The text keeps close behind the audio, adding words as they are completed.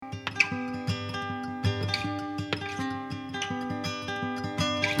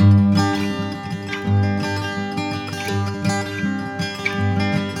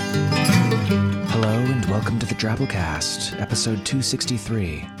Drabblecast, episode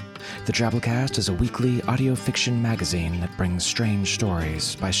 263. The Drabblecast is a weekly audio fiction magazine that brings strange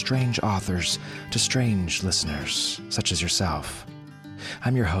stories by strange authors to strange listeners, such as yourself.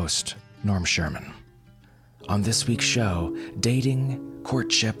 I'm your host, Norm Sherman. On this week's show, dating,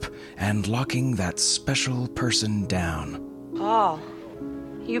 courtship, and locking that special person down. Paul,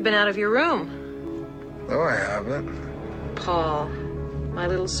 you've been out of your room. No, I haven't. Paul, my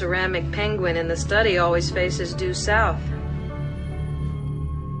little ceramic penguin in the study always faces due south.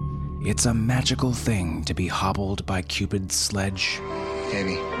 It's a magical thing to be hobbled by Cupid's sledge.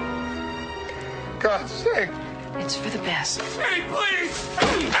 Kenny. God's sake. It's for the best. Kenny, please!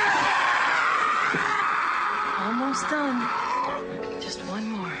 Almost done. Just one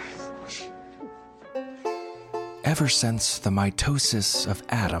more. Ever since the mitosis of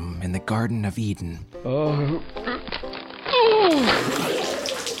Adam in the Garden of Eden,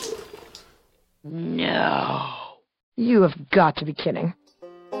 No. You have got to be kidding.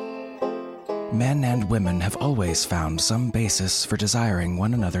 men and women have always found some basis for desiring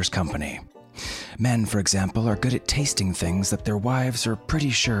one another's company. Men, for example, are good at tasting things that their wives are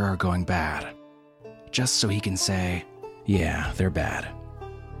pretty sure are going bad, just so he can say, yeah, they're bad.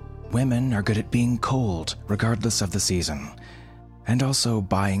 Women are good at being cold, regardless of the season, and also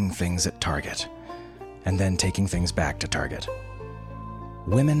buying things at Target, and then taking things back to Target.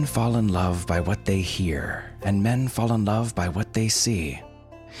 Women fall in love by what they hear, and men fall in love by what they see.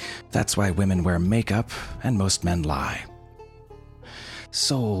 That's why women wear makeup, and most men lie.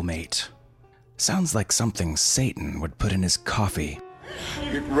 Soulmate. Sounds like something Satan would put in his coffee.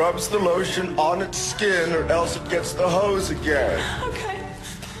 It rubs the lotion on its skin or else it gets the hose again. Okay.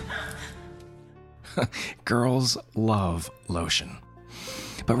 Girls love lotion.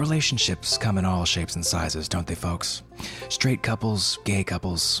 But relationships come in all shapes and sizes, don't they, folks? Straight couples, gay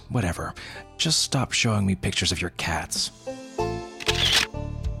couples, whatever. Just stop showing me pictures of your cats.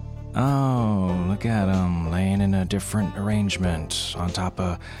 Oh, look at them, laying in a different arrangement on top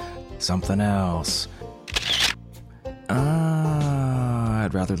of something else.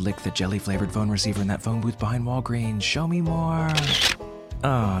 I'd rather lick the jelly-flavored phone receiver in that phone booth behind Walgreens. Show me more.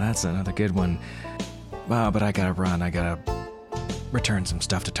 Oh, that's another good one. But I gotta run. I gotta return some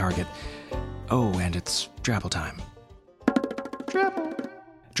stuff to Target. Oh, and it's Drabble time.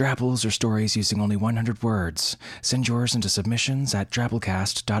 Drabbles are stories using only 100 words. Send yours into submissions at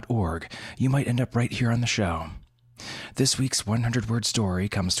drabblecast.org. You might end up right here on the show. This week's 100-word story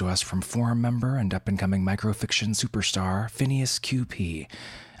comes to us from forum member and up-and-coming microfiction superstar Phineas QP,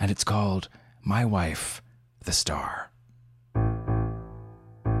 and it's called My Wife, the Star.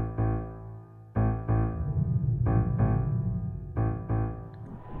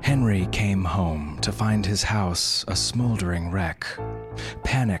 Henry came home to find his house a smoldering wreck.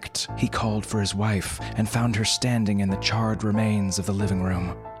 Panicked, he called for his wife and found her standing in the charred remains of the living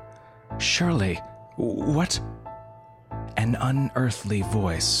room. Shirley, what? An unearthly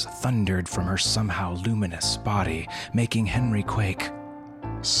voice thundered from her somehow luminous body, making Henry quake.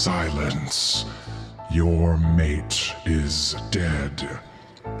 Silence. Your mate is dead.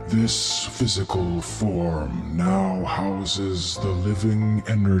 This physical form now houses the living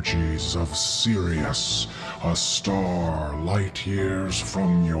energies of Sirius, a star light years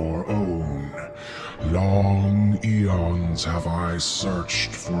from your own. Long eons have I searched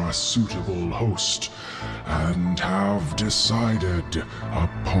for a suitable host, and have decided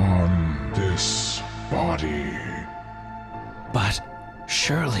upon this body. But,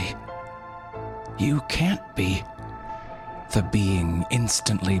 Shirley, you can't be... The being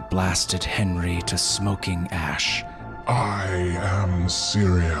instantly blasted Henry to smoking ash. I am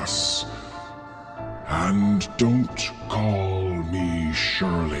Sirius. And don't call me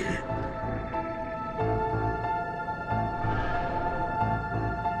Shirley.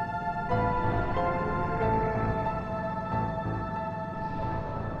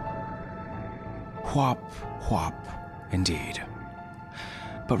 Whop, whop, indeed.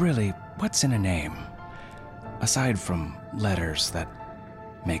 But really, what's in a name? Aside from letters that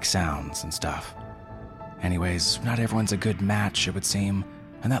make sounds and stuff. Anyways, not everyone's a good match, it would seem.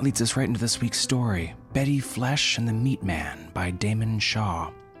 And that leads us right into this week's story, Betty Flesh and the Meat Man by Damon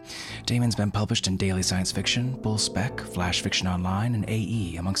Shaw. Damon's been published in Daily Science Fiction, Bull Spec, Flash Fiction Online, and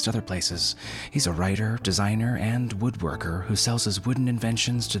AE, amongst other places. He's a writer, designer, and woodworker who sells his wooden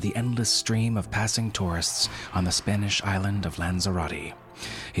inventions to the endless stream of passing tourists on the Spanish island of Lanzarote.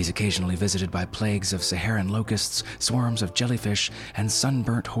 He's occasionally visited by plagues of Saharan locusts, swarms of jellyfish, and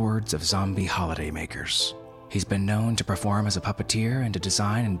sunburnt hordes of zombie holidaymakers. He's been known to perform as a puppeteer and to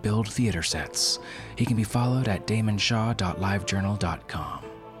design and build theater sets. He can be followed at damonshaw.livejournal.com.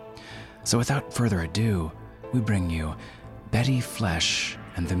 So without further ado, we bring you Betty Flesh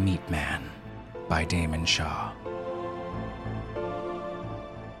and the Meat Man by Damon Shaw.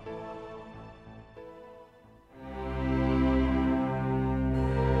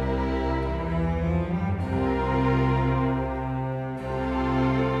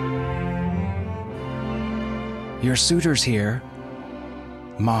 Your suitor's here.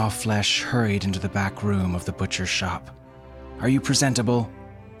 Ma Flesh hurried into the back room of the butcher's shop. Are you presentable?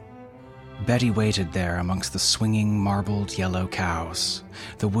 Betty waited there amongst the swinging marbled yellow cows,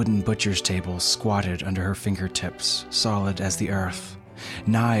 the wooden butcher's table squatted under her fingertips, solid as the earth.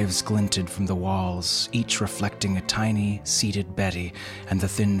 Knives glinted from the walls, each reflecting a tiny, seated Betty and the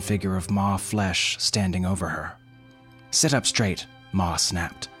thin figure of Ma Flesh standing over her. Sit up straight, Ma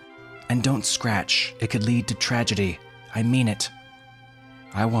snapped. And don't scratch. It could lead to tragedy. I mean it.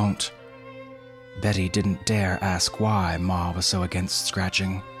 I won't. Betty didn't dare ask why Ma was so against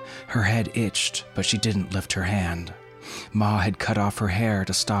scratching. Her head itched, but she didn't lift her hand. Ma had cut off her hair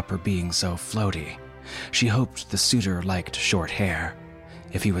to stop her being so floaty. She hoped the suitor liked short hair.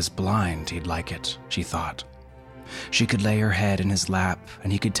 If he was blind, he'd like it, she thought. She could lay her head in his lap,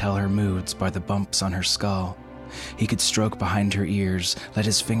 and he could tell her moods by the bumps on her skull. He could stroke behind her ears, let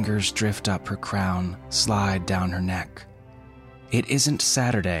his fingers drift up her crown, slide down her neck. It isn't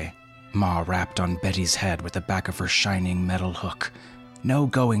Saturday, Ma rapped on Betty's head with the back of her shining metal hook. No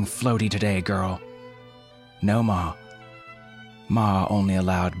going floaty today, girl. No, Ma. Ma only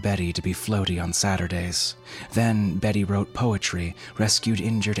allowed Betty to be floaty on Saturdays. Then Betty wrote poetry, rescued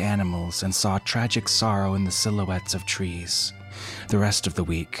injured animals, and saw tragic sorrow in the silhouettes of trees. The rest of the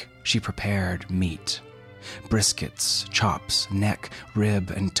week, she prepared meat. Briskets, chops, neck,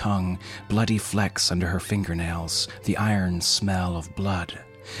 rib, and tongue, bloody flecks under her fingernails, the iron smell of blood.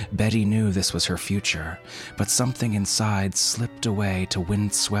 Betty knew this was her future, but something inside slipped away to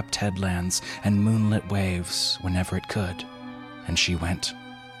wind-swept headlands and moonlit waves whenever it could, and she went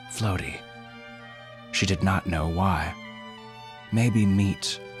floaty. She did not know why. Maybe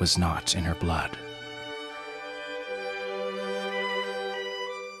meat was not in her blood.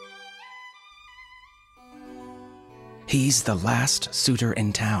 He's the last suitor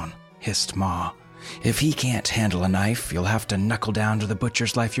in town, hissed Ma. If he can't handle a knife, you'll have to knuckle down to the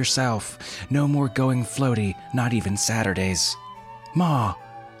butcher's life yourself. No more going floaty, not even Saturdays. Ma!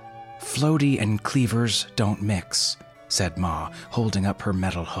 Floaty and cleavers don't mix, said Ma, holding up her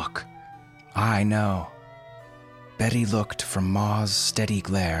metal hook. I know. Betty looked from Ma's steady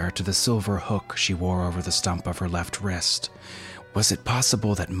glare to the silver hook she wore over the stump of her left wrist. Was it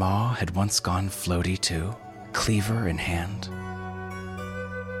possible that Ma had once gone floaty too, cleaver in hand?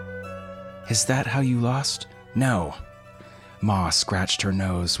 Is that how you lost? No. Ma scratched her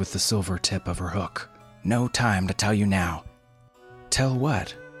nose with the silver tip of her hook. No time to tell you now. Tell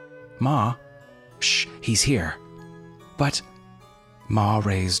what? Ma? Shh, he's here. But... Ma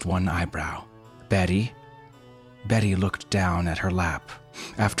raised one eyebrow. Betty? Betty looked down at her lap.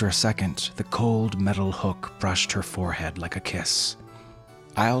 After a second, the cold metal hook brushed her forehead like a kiss.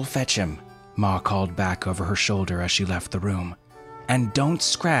 I'll fetch him, Ma called back over her shoulder as she left the room. And don't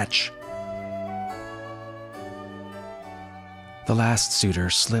scratch. The last suitor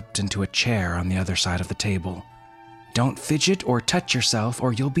slipped into a chair on the other side of the table. Don't fidget or touch yourself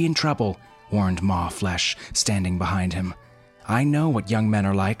or you'll be in trouble, warned Ma Flesh, standing behind him. I know what young men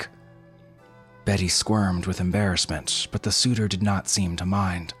are like. Betty squirmed with embarrassment, but the suitor did not seem to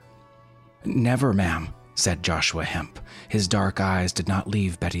mind. Never, ma'am, said Joshua Hemp. His dark eyes did not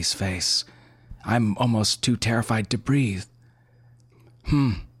leave Betty's face. I'm almost too terrified to breathe.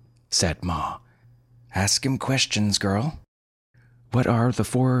 Said Ma. Ask him questions, girl. What are the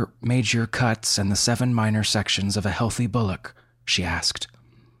 4 major cuts and the 7 minor sections of a healthy bullock? She asked.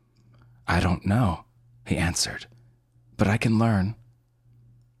 I don't know, he answered, but I can learn.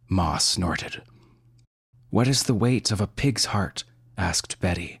 Ma snorted. What is the weight of a pig's heart? Asked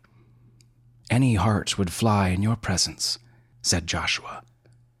Betty. Any heart would fly in your presence, said Joshua,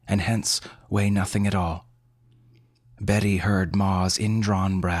 and hence weigh nothing at all. Betty heard Ma's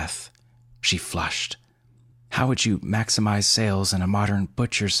indrawn breath. She flushed. How would you maximize sales in a modern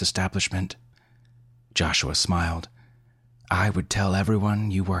butcher's establishment? Joshua smiled. I would tell everyone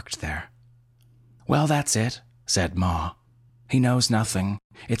you worked there. Well, that's it, said Ma. He knows nothing.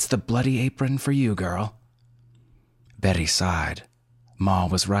 It's the bloody apron for you, girl. Betty sighed. Ma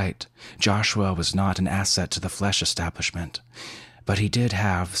was right. Joshua was not an asset to the flesh establishment, but he did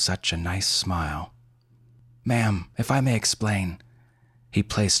have such a nice smile. Ma'am, if I may explain. He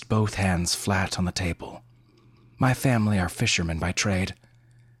placed both hands flat on the table. My family are fishermen by trade.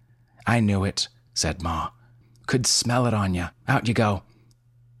 I knew it, said Ma. Could smell it on you. Out you go.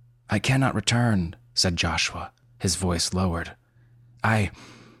 I cannot return, said Joshua, his voice lowered. I'm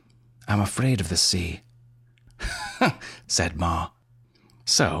afraid of the sea, said Ma.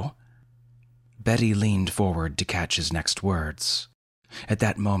 So? Betty leaned forward to catch his next words. At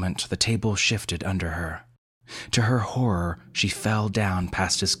that moment, the table shifted under her. To her horror, she fell down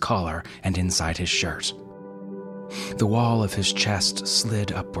past his collar and inside his shirt. The wall of his chest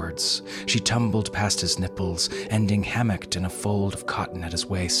slid upwards. She tumbled past his nipples, ending hammocked in a fold of cotton at his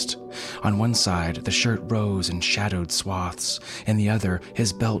waist. On one side, the shirt rose in shadowed swaths. In the other,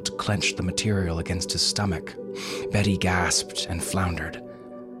 his belt clenched the material against his stomach. Betty gasped and floundered.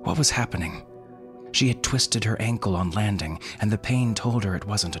 What was happening? She had twisted her ankle on landing, and the pain told her it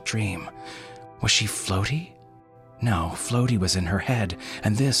wasn't a dream. Was she floaty? No, floaty was in her head,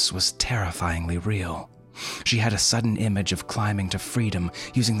 and this was terrifyingly real. She had a sudden image of climbing to freedom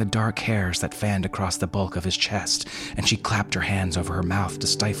using the dark hairs that fanned across the bulk of his chest, and she clapped her hands over her mouth to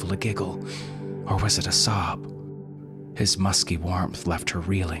stifle a giggle. Or was it a sob? His musky warmth left her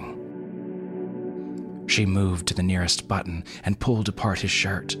reeling. She moved to the nearest button and pulled apart his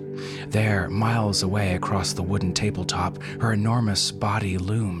shirt. There, miles away across the wooden tabletop, her enormous body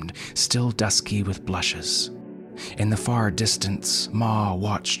loomed, still dusky with blushes. In the far distance, Ma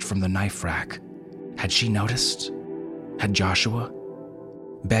watched from the knife rack. Had she noticed? Had Joshua?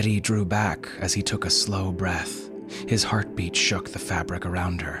 Betty drew back as he took a slow breath. His heartbeat shook the fabric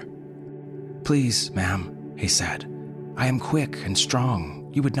around her. "Please, ma'am," he said. "I am quick and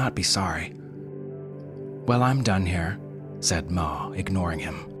strong. You would not be sorry." "Well, I'm done here," said Ma, ignoring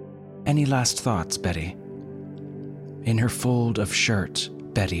him. "Any last thoughts, Betty?" In her fold of shirt,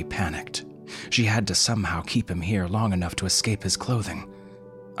 Betty panicked. She had to somehow keep him here long enough to escape his clothing.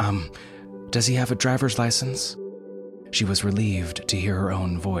 Does he have a driver's license?" She was relieved to hear her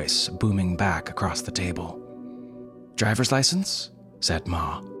own voice booming back across the table. "Driver's license?" said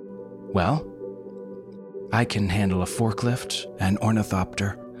Ma. "Well, I can handle a forklift, an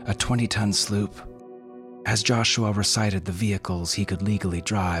ornithopter, a 20-ton sloop." As Joshua recited the vehicles he could legally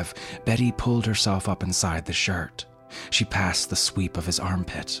drive, Betty pulled herself up inside the shirt. She passed the sweep of his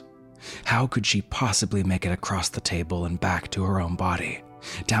armpit. How could she possibly make it across the table and back to her own body?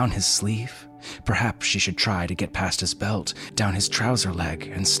 Down his sleeve? Perhaps she should try to get past his belt, down his trouser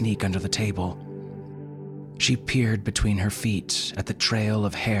leg, and sneak under the table. She peered between her feet at the trail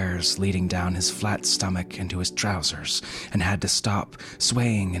of hairs leading down his flat stomach into his trousers, and had to stop,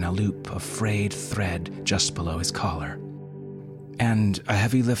 swaying in a loop of frayed thread just below his collar. "And a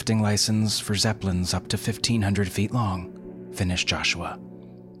heavy lifting license for Zeppelins up to 1,500 feet long," finished Joshua.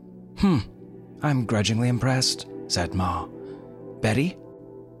 I'm grudgingly impressed," said Ma. "Betty?"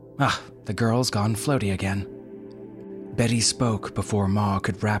 The girl's gone floaty again. Betty spoke before Ma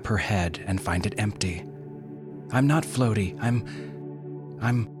could wrap her head and find it empty. "I'm not floaty.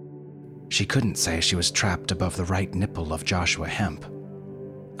 I'm... She couldn't say she was trapped above the right nipple of Joshua Hemp.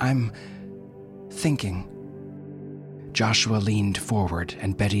 "I'm thinking." Joshua leaned forward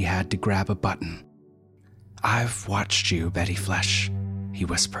and Betty had to grab a button. "I've watched you, Betty Flesh," he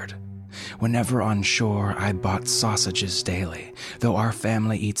whispered. "Whenever on shore, I bought sausages daily, though our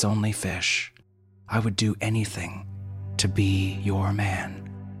family eats only fish. I would do anything to be your man."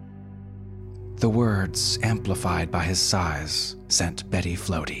 The words, amplified by his sighs, sent Betty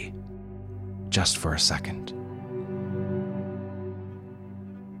floaty. Just for a second.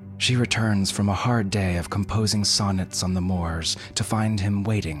 She returns from a hard day of composing sonnets on the moors to find him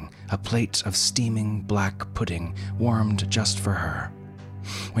waiting, a plate of steaming black pudding warmed just for her.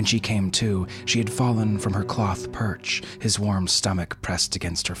 When she came to, she had fallen from her cloth perch, his warm stomach pressed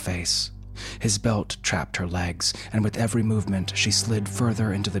against her face. His belt trapped her legs, and with every movement she slid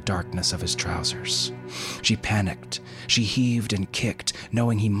further into the darkness of his trousers. She panicked. She heaved and kicked,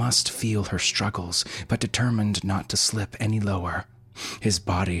 knowing he must feel her struggles, but determined not to slip any lower. His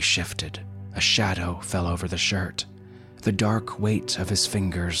body shifted. A shadow fell over the shirt. The dark weight of his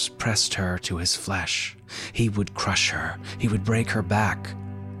fingers pressed her to his flesh. He would crush her. He would break her back.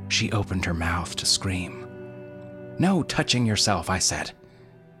 She opened her mouth to scream. "No touching yourself," I said.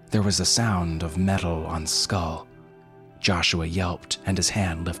 There was a sound of metal on skull. Joshua yelped, and his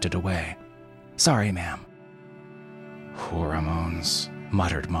hand lifted away. "Sorry, ma'am." "Hormones,"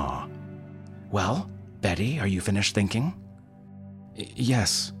 muttered Ma. "Well, Betty, are you finished thinking?"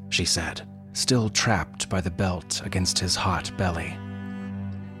 "Yes," she said, still trapped by the belt against his hot belly.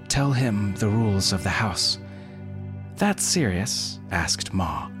 "Tell him the rules of the house." "That's serious?" asked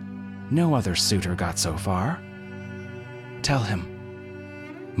Ma. "No other suitor got so far." "Tell him."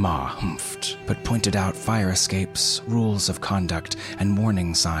 Ma humphed, but pointed out fire escapes, rules of conduct, and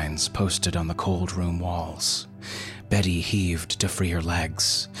warning signs posted on the cold room walls. Betty heaved to free her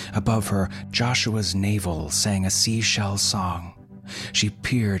legs. Above her, Joshua's navel sang a seashell song. She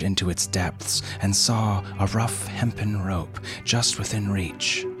peered into its depths and saw a rough hempen rope just within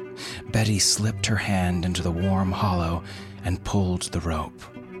reach. Betty slipped her hand into the warm hollow and pulled the rope.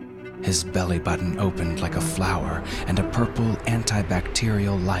 His belly button opened like a flower, and a purple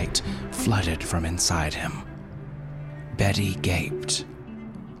antibacterial light flooded from inside him. Betty gaped.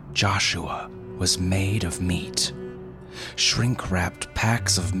 Joshua was made of meat. Shrink-wrapped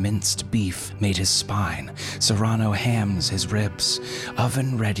packs of minced beef made his spine, serrano hams his ribs,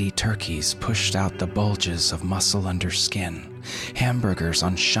 oven-ready turkeys pushed out the bulges of muscle under skin. Hamburgers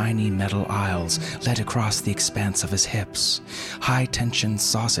on shiny metal aisles led across the expanse of his hips. High-tension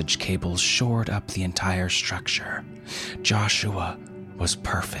sausage cables shored up the entire structure. Joshua was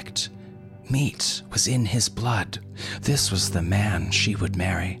perfect. Meat was in his blood. This was the man she would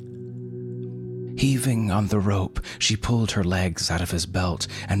marry. Heaving on the rope, she pulled her legs out of his belt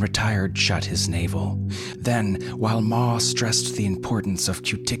and retired shut his navel. Then, while Ma stressed the importance of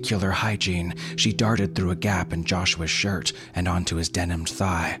cuticular hygiene, she darted through a gap in Joshua's shirt and onto his denimed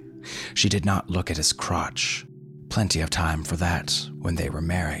thigh. She did not look at his crotch. Plenty of time for that when they were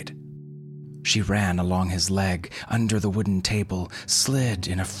married. She ran along his leg, under the wooden table, slid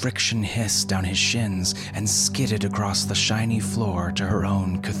in a friction hiss down his shins, and skidded across the shiny floor to her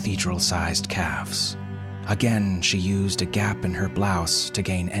own cathedral-sized calves. Again, she used a gap in her blouse to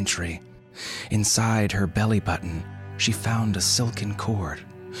gain entry. Inside her belly button, she found a silken cord.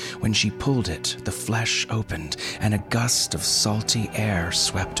 When she pulled it, the flesh opened, and a gust of salty air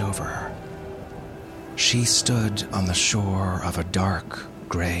swept over her. She stood on the shore of a dark,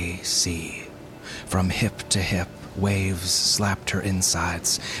 gray sea. From hip to hip, waves slapped her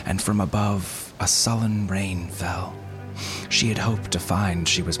insides, and from above, a sullen rain fell. She had hoped to find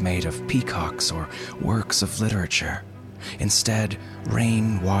she was made of peacocks or works of literature. Instead,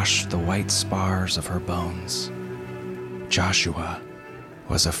 rain washed the white spars of her bones. Joshua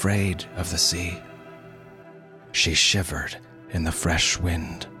was afraid of the sea. She shivered in the fresh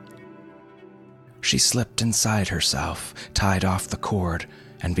wind. She slipped inside herself, tied off the cord,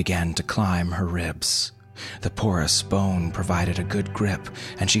 and began to climb her ribs. The porous bone provided a good grip,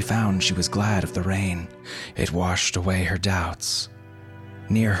 and she found she was glad of the rain. It washed away her doubts.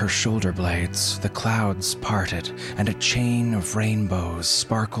 Near her shoulder blades, the clouds parted, and a chain of rainbows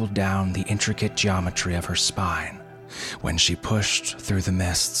sparkled down the intricate geometry of her spine. When she pushed through the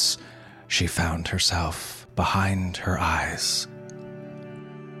mists, she found herself behind her eyes.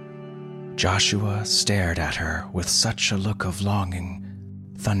 Joshua stared at her with such a look of longing,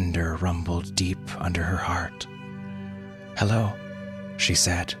 thunder rumbled deep under her heart. "Hello," she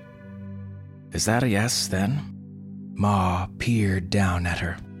said. "Is that a yes, then?" Ma peered down at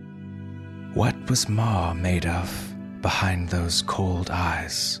her. What was Ma made of behind those cold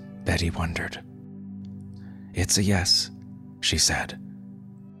eyes, Betty wondered. "It's a yes," she said.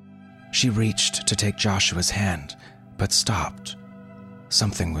 She reached to take Joshua's hand, but stopped.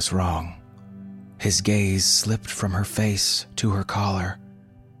 Something was wrong. His gaze slipped from her face to her collar.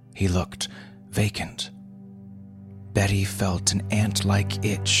 He looked vacant. Betty felt an ant-like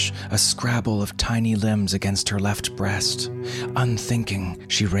itch, a scrabble of tiny limbs against her left breast. Unthinking,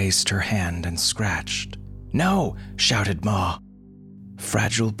 she raised her hand and scratched. "No!" shouted Ma.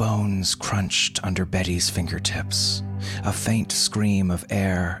 Fragile bones crunched under Betty's fingertips. A faint scream of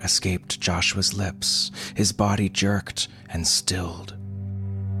air escaped Joshua's lips. His body jerked and stilled.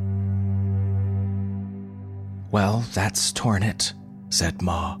 "Well, that's torn it," said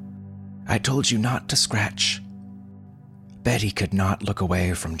Ma. "I told you not to scratch." Betty could not look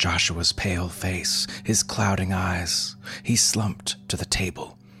away from Joshua's pale face, his clouding eyes. He slumped to the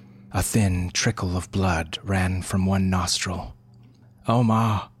table. A thin trickle of blood ran from one nostril. "Oh,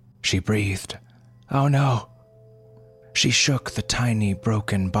 Ma," she breathed. "Oh, no." She shook the tiny,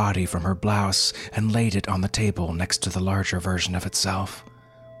 broken body from her blouse and laid it on the table next to the larger version of itself.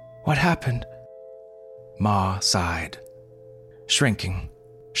 "What happened?" Ma sighed. "Shrinking,"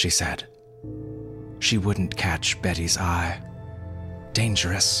 she said. She wouldn't catch Betty's eye.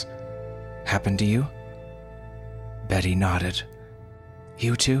 "Dangerous. Happened to you?" Betty nodded.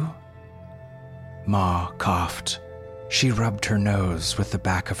 "You too?" Ma coughed. She rubbed her nose with the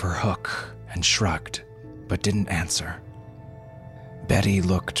back of her hook and shrugged, but didn't answer. Betty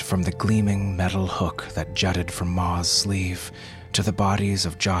looked from the gleaming metal hook that jutted from Ma's sleeve to the bodies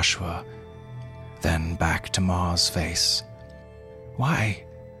of Joshua, then back to Ma's face. "Why?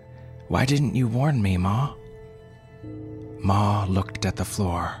 Why didn't you warn me, Ma?" Ma looked at the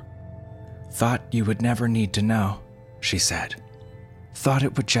floor. "Thought you would never need to know," she said. "Thought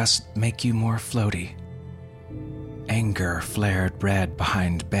it would just make you more floaty." Anger flared red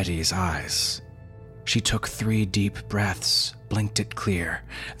behind Betty's eyes. She took 3 deep breaths, blinked it clear,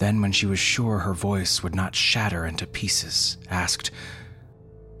 then when she was sure her voice would not shatter into pieces, asked,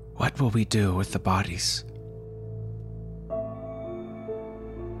 "What will we do with the bodies?"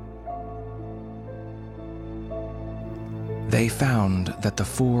 They found that the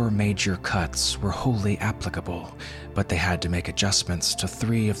 4 major cuts were wholly applicable, but they had to make adjustments to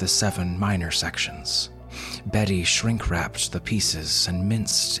 3 of the 7 minor sections. Betty shrink-wrapped the pieces and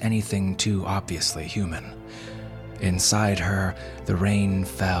minced anything too obviously human. Inside her, the rain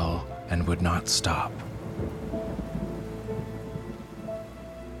fell and would not stop.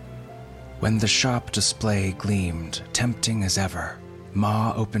 When the shop display gleamed, tempting as ever,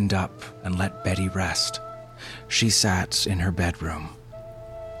 Ma opened up and let Betty rest. She sat in her bedroom.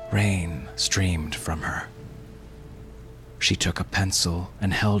 Rain streamed from her. She took a pencil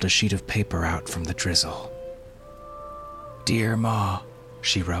and held a sheet of paper out from the drizzle. "Dear Ma,"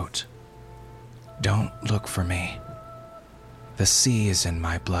 she wrote, "don't look for me. The sea is in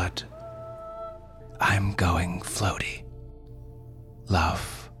my blood. I'm going floaty.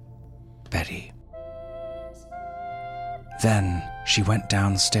 Love, Betty." Then she went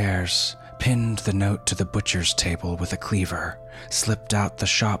downstairs, pinned the note to the butcher's table with a cleaver, slipped out the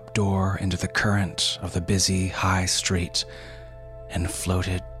shop door into the current of the busy high street, and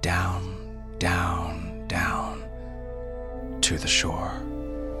floated down, down, down to the shore.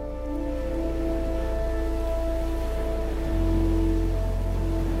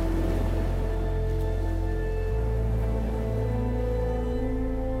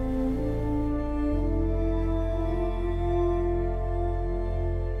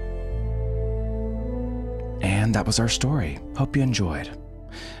 And that was our story. Hope you enjoyed.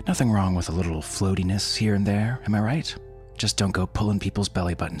 Nothing wrong with a little floatiness here and there, am I right? Just don't go pulling people's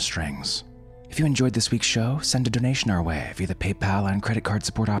belly button strings. If you enjoyed this week's show, send a donation our way via the PayPal and credit card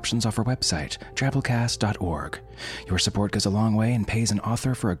support options off our website, Drabblecast.org. Your support goes a long way and pays an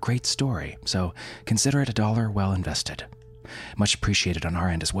author for a great story, so consider it $1 well invested. Much appreciated on our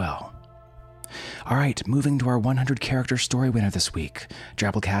end as well. All right, moving to our 100-character story winner this week,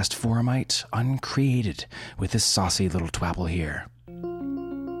 Drabblecast forumite Uncreated, with this saucy little twabble here.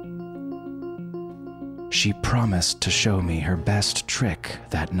 She promised to show me her best trick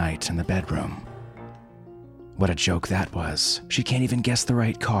that night in the bedroom. What a joke that was. She can't even guess the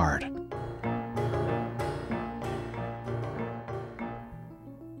right card.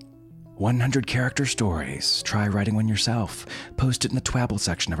 "100-character stories. Try writing one yourself. Post it in the Twabble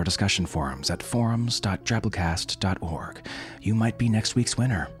section of our discussion forums at forums.drabblecast.org. You might be next week's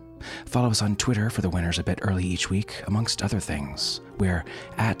winner. Follow us on Twitter for the winners a bit early each week, amongst other things. We're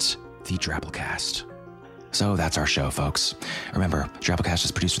at the Drabblecast. So that's our show, folks. Remember, Drabblecast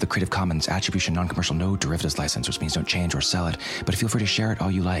is produced with a Creative Commons Attribution Non-Commercial No Derivatives license, which means don't change or sell it, but feel free to share it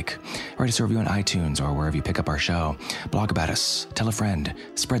all you like. Write us a review on iTunes or wherever you pick up our show. Blog about us. Tell a friend.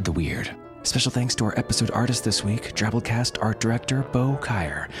 Spread the weird. Special thanks to our episode artist this week, Drabblecast art director Bo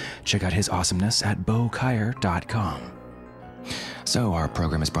Kyer. Check out his awesomeness at bokyer.com. So, our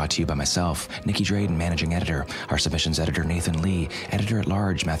program is brought to you by myself, Nikki Drayden, managing editor, our submissions editor, Nathan Lee,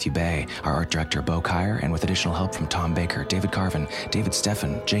 editor-at-large, Matthew Bay, our art director, Bo Kyer, and with additional help from Tom Baker, David Carvin, David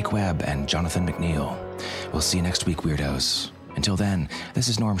Steffen, Jake Webb, and Jonathan McNeil. We'll see you next week, weirdos. Until then, this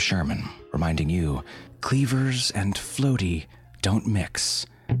is Norm Sherman, reminding you, cleavers and floaty don't mix.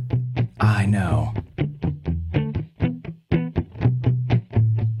 I know.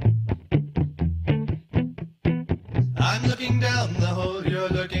 I'm looking down the hole, you're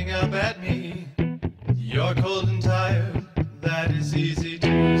looking up at me. You're cold and tired, that is easy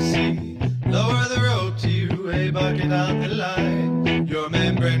to see. Lower the rope to you, a bucket on the line. Your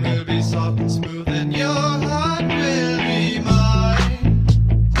membrane will be soft and smooth and your heart will be mine.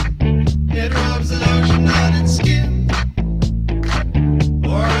 It rubs the lotion on its skin,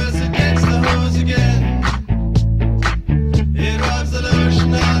 or else it gets the hose again. It rubs the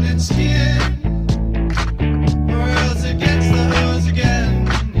lotion on its skin, it gets the hose again.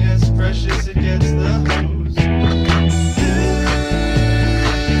 Yes, precious, it gets the hose.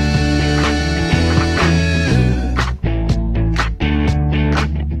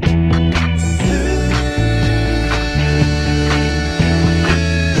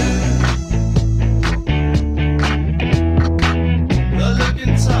 The look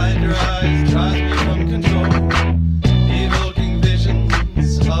inside your eyes drives me from control, evoking visions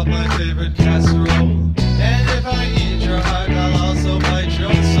of my favorite casserole. And if I eat your heart, I'll also bite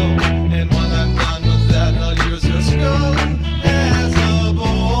your soul. And when I'm done with that, I'll use your skull as a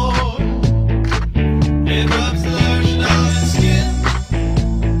bowl. It rubs the lotion on its skin,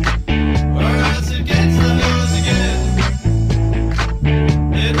 or else it gets the hose again.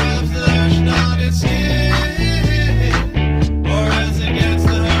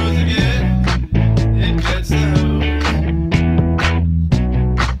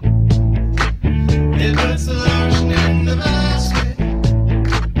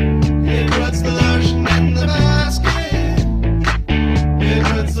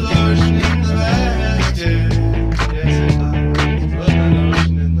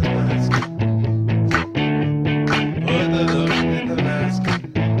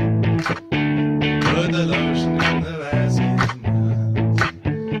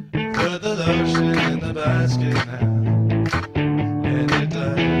 lotion in the basket now, and it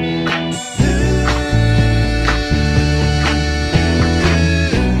does.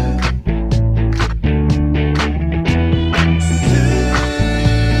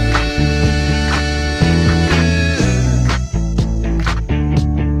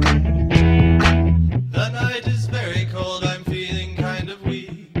 The night is very cold, I'm feeling kind of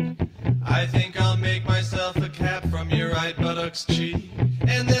weak. I think I'll make myself a cap from your right buttock's cheek,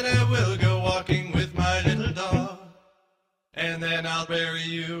 and then I will go walking with my little dog, and then I'll bury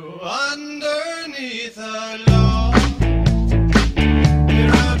you underneath a log.